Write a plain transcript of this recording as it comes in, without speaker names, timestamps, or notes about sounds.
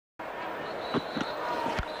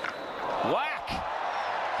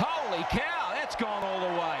Holy cow, that's gone all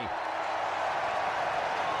the way.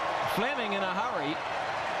 Fleming in a hurry.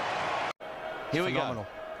 Here we go.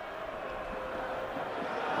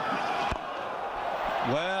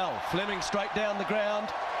 Well, Fleming straight down the ground.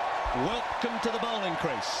 Welcome to the bowling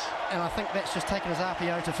crease. And I think that's just taken his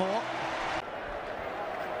RPO to 4.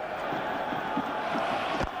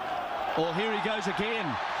 Oh, here he goes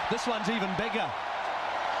again. This one's even bigger.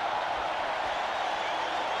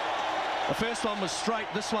 The first one was straight.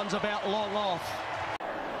 This one's about long off.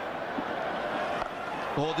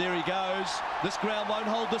 Oh, there he goes. This ground won't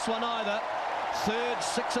hold this one either. Third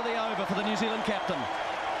 6 of the over for the New Zealand captain.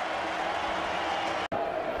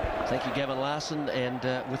 Thank you, Gavin Larson, and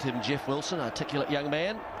with him, Jeff Wilson, articulate young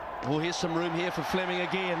man. Oh, here's some room here for Fleming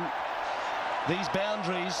again. These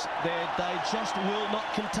boundaries, they just will not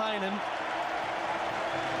contain him.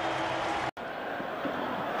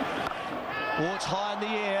 Oh, it's high in the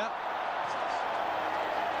air.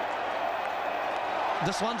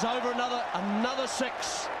 This one's over, another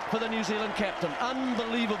 6 for the New Zealand captain.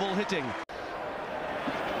 Unbelievable hitting.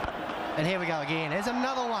 And here we go again. There's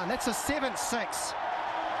another one. That's a 7-6.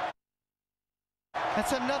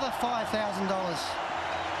 That's another $5,000.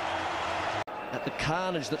 At the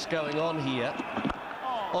carnage that's going on here.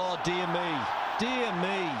 Oh, dear me. Dear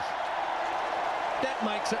me. That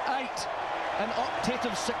makes it 8. An octet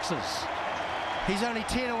of 6s. He's only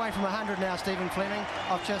 10 away from 100 now, Stephen Fleming,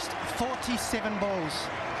 of just 47 balls.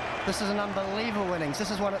 This is an unbelievable innings. This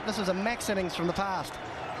is a max innings from the past.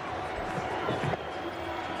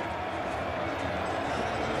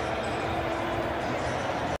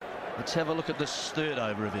 Let's have a look at this third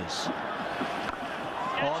over of his.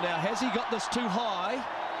 Oh, now has he got this too high?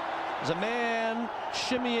 There's a man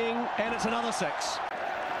shimmying, and it's another 6.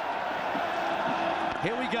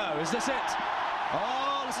 Here we go. Is this it?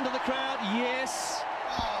 Oh, listen to the crowd. Yes.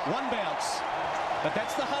 One bounce. But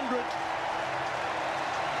that's the 100.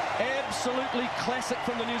 Absolutely classic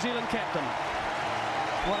from the New Zealand captain.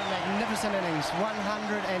 What a magnificent innings.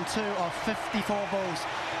 102 of 54 balls.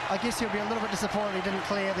 I guess he'll be a little bit disappointed he didn't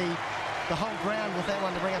clear the whole ground with that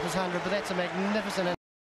one to bring up his 100, but that's a magnificent innings.